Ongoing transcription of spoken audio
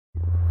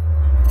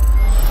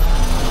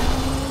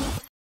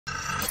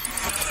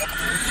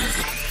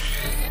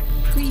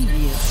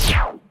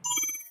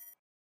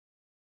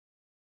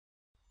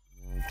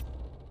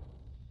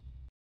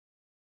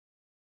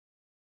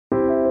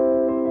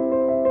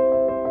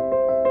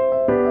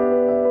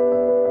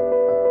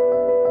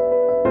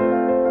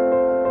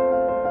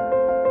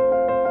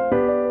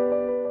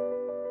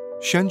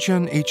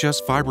Shenzhen HS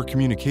Fiber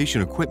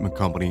Communication Equipment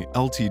Company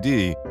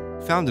Ltd.,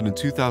 founded in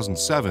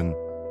 2007,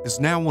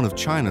 is now one of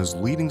China's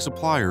leading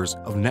suppliers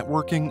of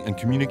networking and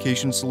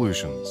communication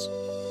solutions.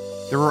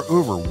 There are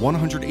over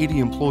 180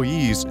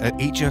 employees at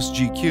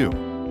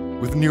HSGQ,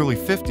 with nearly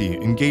 50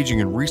 engaging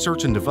in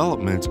research and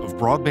development of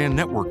broadband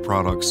network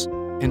products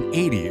and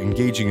 80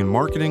 engaging in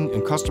marketing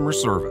and customer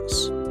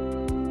service.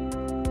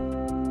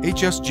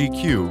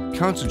 HSGQ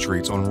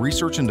concentrates on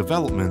research and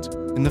development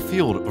in the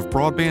field of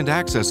broadband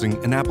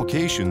accessing and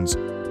applications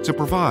to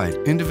provide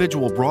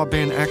individual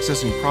broadband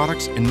accessing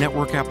products and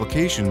network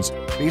applications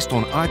based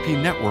on IP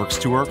networks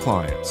to our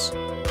clients.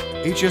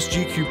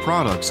 HSGQ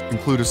products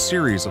include a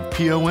series of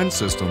PON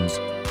systems,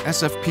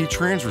 SFP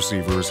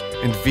transceivers,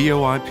 and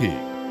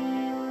VoIP.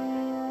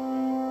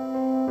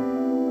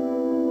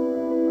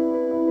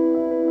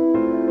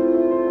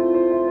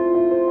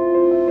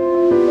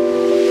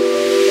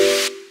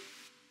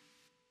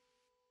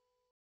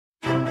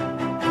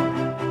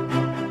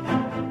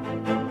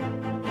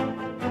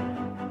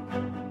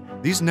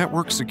 These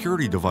network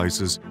security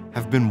devices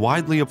have been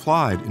widely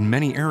applied in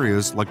many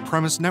areas like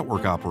premise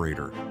network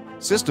operator,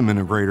 system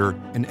integrator,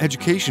 and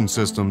education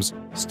systems,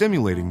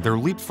 stimulating their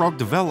leapfrog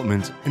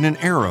development in an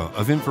era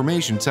of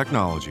information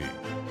technology.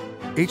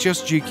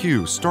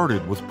 HSGQ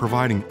started with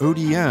providing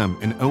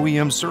ODM and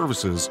OEM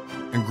services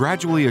and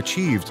gradually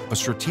achieved a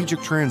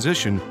strategic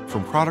transition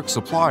from product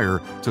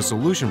supplier to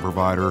solution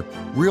provider,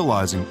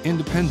 realizing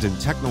independent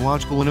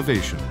technological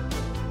innovation.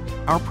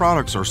 Our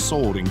products are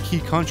sold in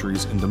key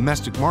countries and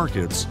domestic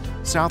markets,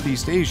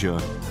 Southeast Asia,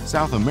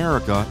 South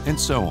America, and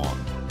so on.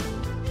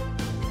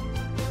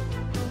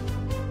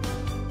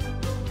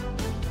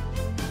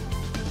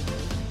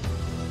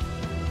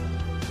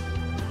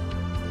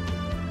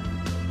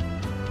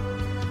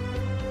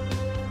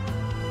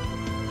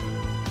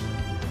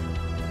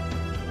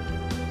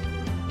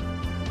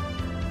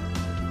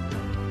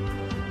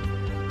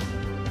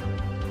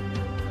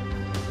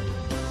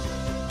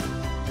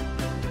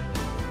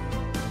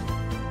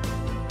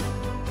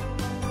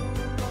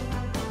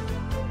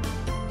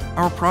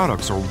 Our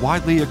products are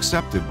widely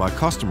accepted by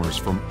customers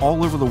from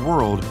all over the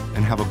world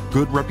and have a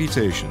good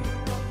reputation.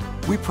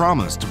 We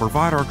promise to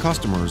provide our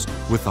customers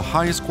with the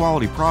highest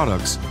quality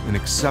products and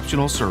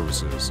exceptional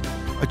services.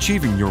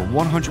 Achieving your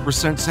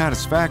 100%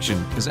 satisfaction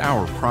is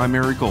our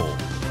primary goal.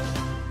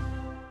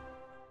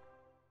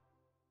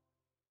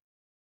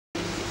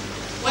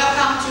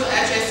 Welcome to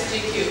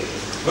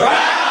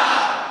HSGQ.